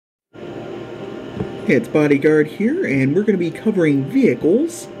It's Bodyguard here, and we're going to be covering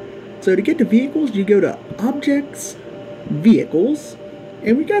vehicles. So to get to vehicles, you go to Objects, Vehicles,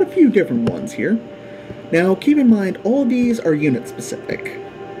 and we got a few different ones here. Now keep in mind, all of these are unit specific.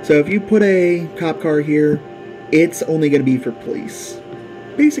 So if you put a cop car here, it's only going to be for police.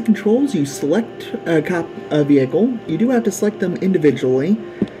 Basic controls, you select a vehicle. You do have to select them individually,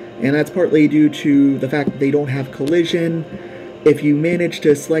 and that's partly due to the fact that they don't have collision. If you manage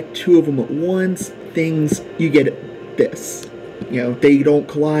to select two of them at once, you get this. You know, they don't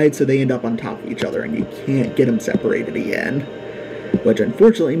collide, so they end up on top of each other, and you can't get them separated again. Which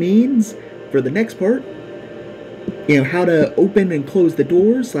unfortunately means, for the next part, you know, how to open and close the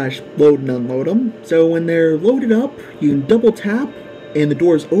doors, / load and unload them. So when they're loaded up, you can double tap, and the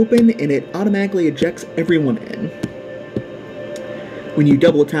doors open, and it automatically ejects everyone in. When you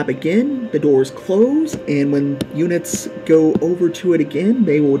double tap again, the doors close, and when units go over to it again,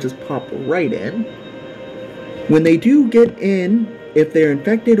 they will just pop right in. When they do get in, if they're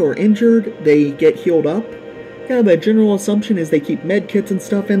infected or injured, they get healed up. Kind of a general assumption is they keep med kits and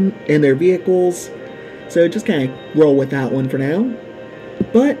stuff in their vehicles, so just kind of roll with that one for now.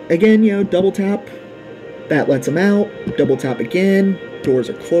 But again, you know, double tap, that lets them out. Double tap again, doors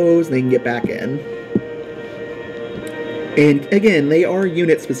are closed, and they can get back in. And again, they are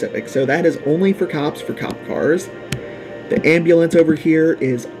unit specific, so that is only for cops for cop cars. The ambulance over here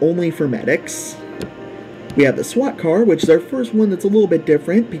is only for medics. We have the SWAT car, which is our first one that's a little bit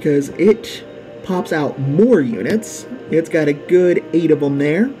different because it pops out more units. It's got a good 8 of them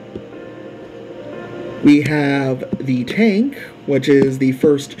there. We have the tank, which is the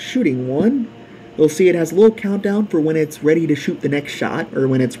first shooting one. You'll see it has a little countdown for when it's ready to shoot the next shot, or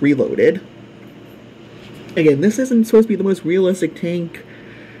when it's reloaded. Again, this isn't supposed to be the most realistic tank.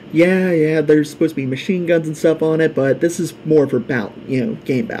 Yeah, there's supposed to be machine guns and stuff on it, but this is more for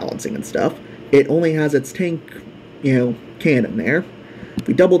game balancing and stuff. It only has its tank, cannon there. If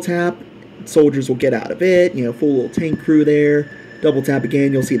we double tap, soldiers will get out of it, full little tank crew there. Double tap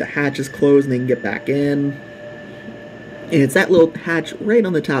again, you'll see the hatches close and they can get back in. And it's that little hatch right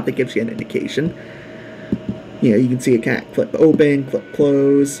on the top that gives you an indication. You can see it kind of clip open, clip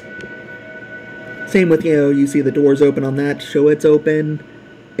close. Same with, you see the doors open on that to show it's open.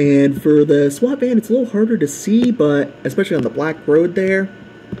 And for the SWAT van, it's a little harder to see, but especially on the black road there.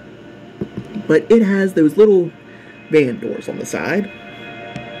 But it has those little van doors on the side.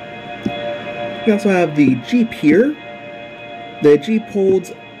 We also have the Jeep here. The Jeep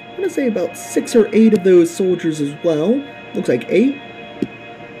holds, I'm going to say about 6 or 8 of those soldiers as well. Looks like 8.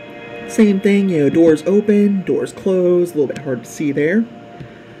 Same thing, doors open, doors close, a little bit hard to see there.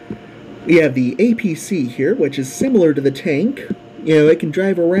 We have the APC here, which is similar to the tank. It can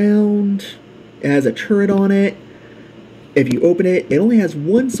drive around, it has a turret on it. If you open it, it only has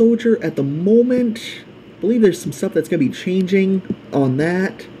 1 soldier at the moment. I believe there's some stuff that's going to be changing on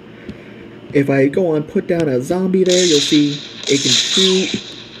that. If I go on put down a zombie there, you'll see it can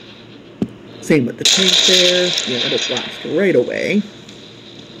shoot. Same with the tank there. It'll blast right away.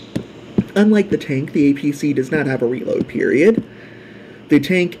 Unlike the tank, the APC does not have a reload period. The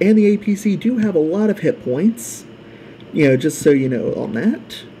tank and the APC do have a lot of hit points. Just so you know on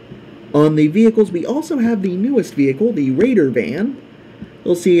that. On the vehicles, we also have the newest vehicle, the Raider van.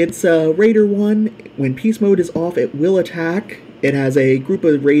 You'll see it's Raider 1. When peace mode is off, it will attack. It has a group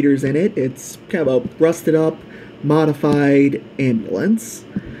of raiders in it. It's kind of a rusted up, modified ambulance.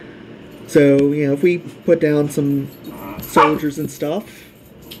 So, if we put down some soldiers and stuff,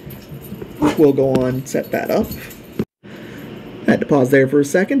 we'll go on set that up. I had to pause there for a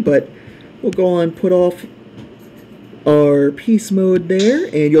second, but we'll go on put off our peace mode there,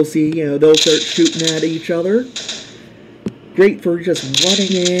 and you'll see, they'll start shooting at each other. Great for just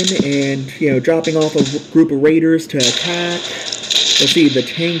running in and, dropping off a group of raiders to attack. You'll see the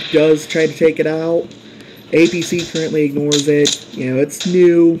tank does try to take it out. APC currently ignores it. It's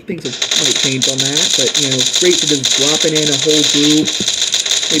new. Things might change on that, but, great for just dropping in a whole group.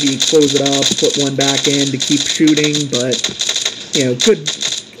 Maybe close it up, put one back in to keep shooting, but,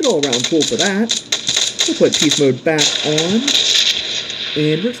 good all-around tool for that. We'll put peace mode back on,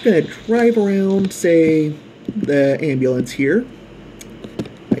 and we're just going to drive around, say, the ambulance here.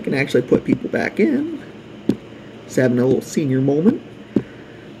 I can actually put people back in. Just having a little senior moment.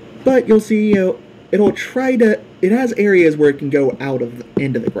 But you'll see, it'll try to, it has areas where it can go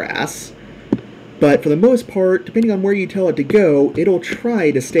into the grass. But for the most part, depending on where you tell it to go, it'll try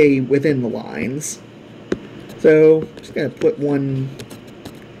to stay within the lines. So, just going to put one,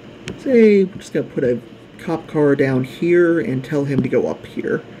 say, just going to put a cop car down here and tell him to go up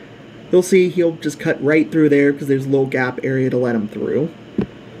here. You'll see he'll just cut right through there because there's a little gap area to let him through.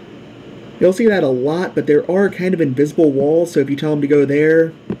 You'll see that a lot, but there are kind of invisible walls, so if you tell them to go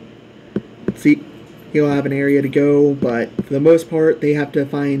there, see, he'll have an area to go, but for the most part, they have to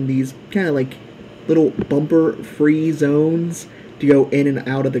find these kind of like little bumper-free zones to go in and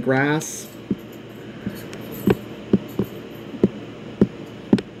out of the grass.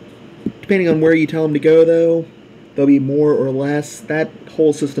 Depending on where you tell them to go, though, there'll be more or less. That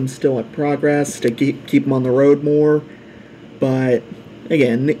whole system's still in progress to keep them on the road more, but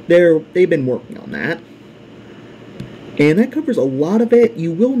again, they've been working on that. And that covers a lot of it.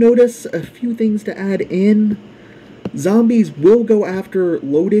 You will notice a few things to add in. Zombies will go after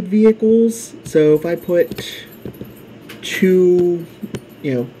loaded vehicles. So if I put two,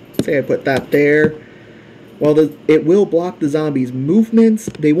 say I put that there, while it will block the zombies' movements,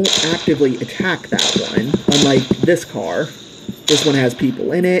 they won't actively attack that one, unlike this car. This one has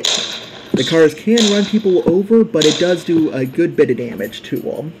people in it. The cars can run people over, but it does do a good bit of damage to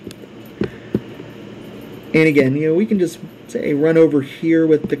them. And again, we can just, say, run over here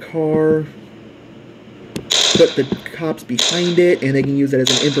with the car, put the cops behind it, and they can use it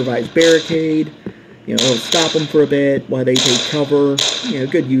as an improvised barricade. It'll stop them for a bit while they take cover.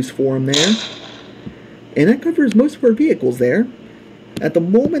 Good use for them there. And that covers most of our vehicles there. At the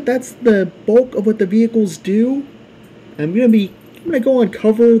moment, that's the bulk of what the vehicles do. I'm going to go and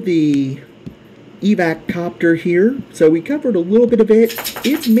cover the Evac copter here. So we covered a little bit of it.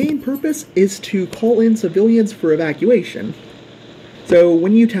 Its main purpose is to call in civilians for evacuation. So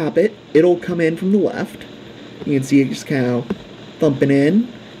when you tap it, it'll come in from the left. You can see it just kind of thumping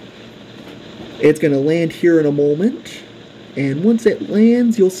in. It's going to land here in a moment. And once it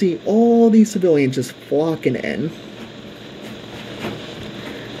lands, you'll see all these civilians just flocking in.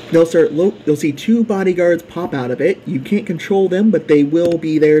 You'll see two bodyguards pop out of it. You can't control them, but they will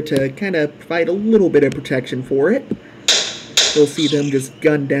be there to kind of provide a little bit of protection for it. You'll see them just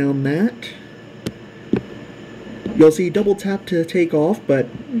gun down that. You'll see double tap to take off, but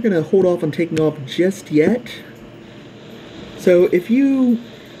we're going to hold off on taking off just yet. So if you,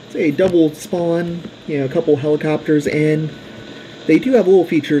 say, double spawn, a couple helicopters in, they do have a little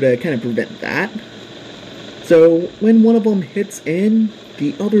feature to kind of prevent that. So when one of them hits in,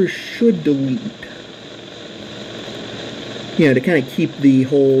 the other should delete. To kind of keep the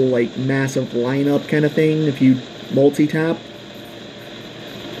whole, like, massive lineup kind of thing if you multi-tap.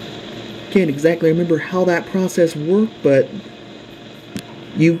 Can't exactly remember how that process worked, but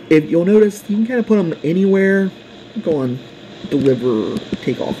if you'll notice, you can kind of put them anywhere. Go on, deliver,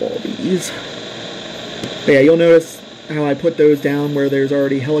 take off all these. But yeah, you'll notice how I put those down where there's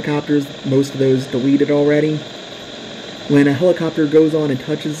already helicopters, most of those deleted already. When a helicopter goes on and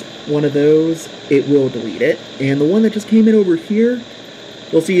touches one of those, it will delete it. And the one that just came in over here,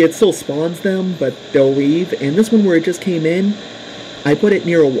 you'll see it still spawns them, but they'll leave. And this one where it just came in, I put it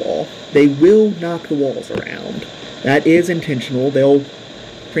near a wall. They will knock the walls around. That is intentional. They'll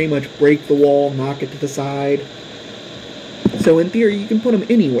pretty much break the wall, knock it to the side. So in theory, you can put them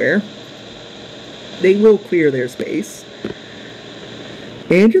anywhere. They will clear their space.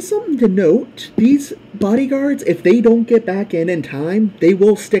 And just something to note, these bodyguards, if they don't get back in time, they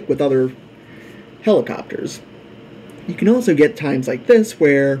will stick with other helicopters. You can also get times like this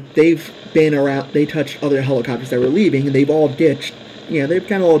where they've been around, they touched other helicopters that were leaving, and they've all ditched. They've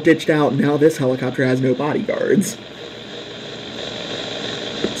kind of all ditched out, and now this helicopter has no bodyguards.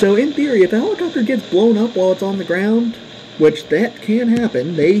 So in theory, if a helicopter gets blown up while it's on the ground, which that can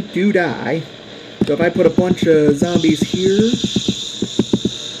happen, they do die. So if I put a bunch of zombies here,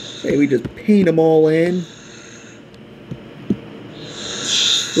 say we just paint them all in,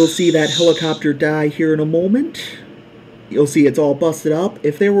 you'll see that helicopter die here in a moment. You'll see it's all busted up.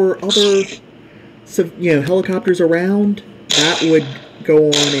 If there were other, helicopters around, that would go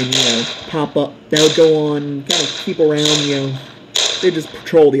on and, pop up. That would go on, kind of keep around, they just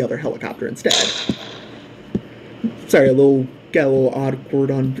patrol the other helicopter instead. Sorry, got a little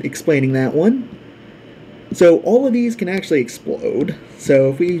awkward on explaining that one. So all of these can actually explode. So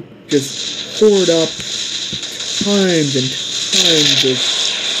if we just hoard up tons and tons of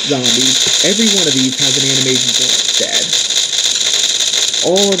zombies, every one of these has an animation going dead.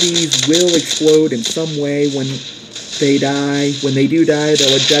 All of these will explode in some way when they die. When they do die,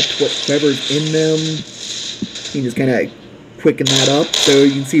 they'll eject whatever's in them. You can just kind of quicken that up. So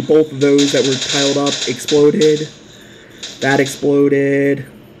you can see both of those that were piled up exploded. That exploded.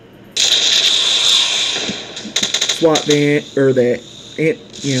 SWAT van, or the,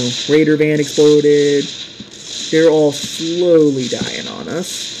 Raider van exploded. They're all slowly dying on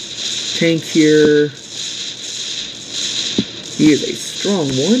us. Tank here. He is a strong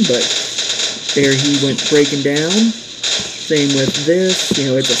one, but there he went breaking down. Same with this, you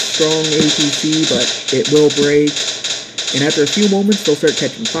know, it's a strong APC, but it will break. And after a few moments, they'll start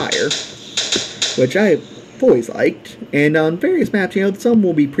catching fire, which I've always liked. And on various maps, you know, some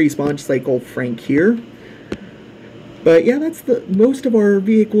will be pre-spawned, just like old Frank here. But yeah, that's the most of our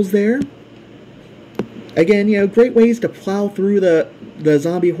vehicles there. Again, you know, great ways to plow through the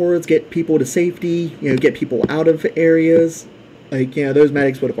zombie hordes, get people to safety, you know, get people out of areas. Like, you know, those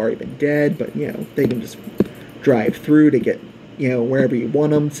medics would have already been dead, but, you know, they can just drive through to get, you know, wherever you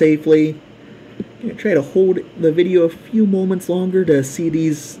want them safely. You know, try to hold the video a few moments longer to see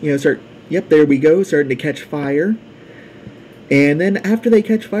these, you know, start, yep, there we go, starting to catch fire. And then after they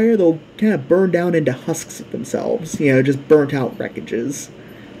catch fire, they'll kind of burn down into husks of themselves, you know, just burnt out wreckages,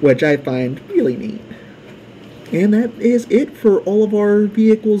 which I find really neat. And that is it for all of our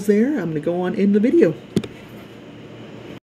vehicles there. I'm going to go on in the video.